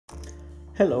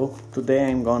Hello, today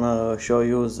I'm gonna show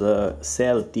you the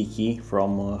Cell Key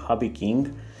from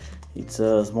HobbyKing. It's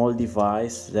a small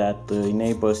device that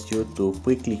enables you to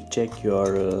quickly check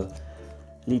your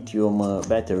lithium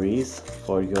batteries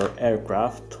for your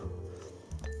aircraft.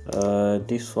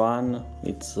 This one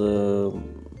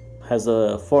has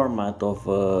a format of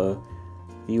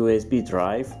USB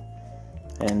drive,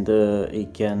 and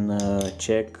it can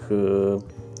check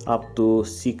up to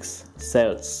 6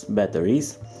 cells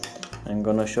batteries. I'm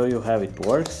gonna show you how it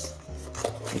works.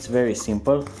 It's very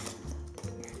simple.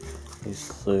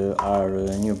 These are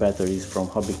new batteries from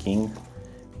HobbyKing.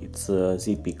 It's a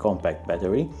ZP compact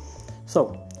battery.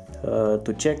 So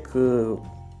to check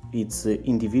its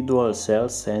individual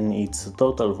cells and its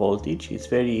total voltage, it's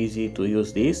very easy to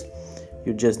use this.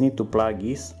 You just need to plug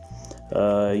this.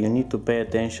 You need to pay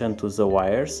attention to the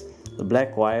wires. The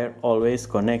black wire always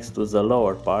connects to the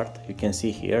lower part. You can see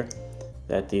here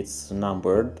that it's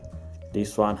numbered.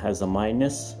 This one has a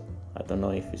minus, I don't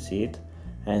know if you see it,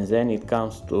 and then it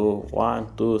comes to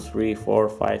 1, 2, 3, 4,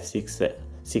 5,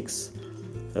 6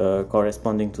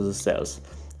 corresponding to the cells.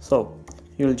 So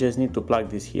you'll just need to plug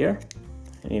this here,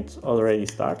 and it already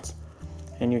starts,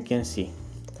 and you can see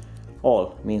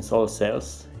all means all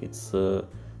cells. It's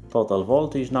total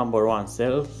voltage, number 1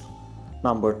 cell,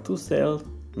 number 2 cell,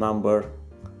 number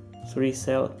 3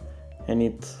 cell, and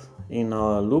it in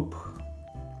a loop.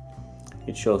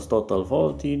 It shows total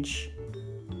voltage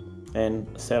and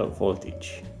cell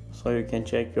voltage, so you can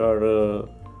check your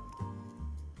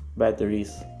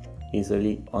batteries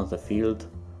easily on the field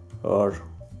or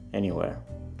anywhere.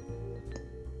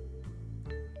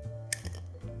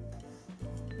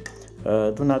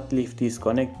 Do not leave this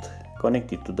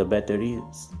connected to the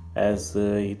batteries, as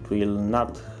it will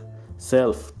not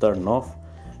self turn off.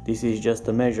 This is just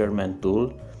a measurement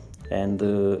tool, and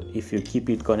if you keep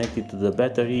it connected to the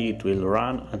battery, it will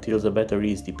run until the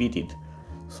battery is depleted,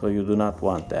 so you do not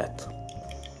want that.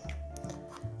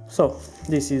 So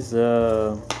this is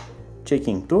a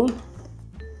checking tool.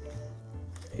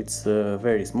 It's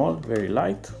very small, very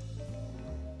light.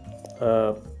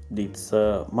 It's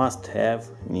a must have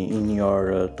in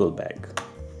your tool bag.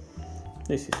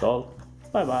 This is all.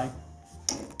 Bye bye.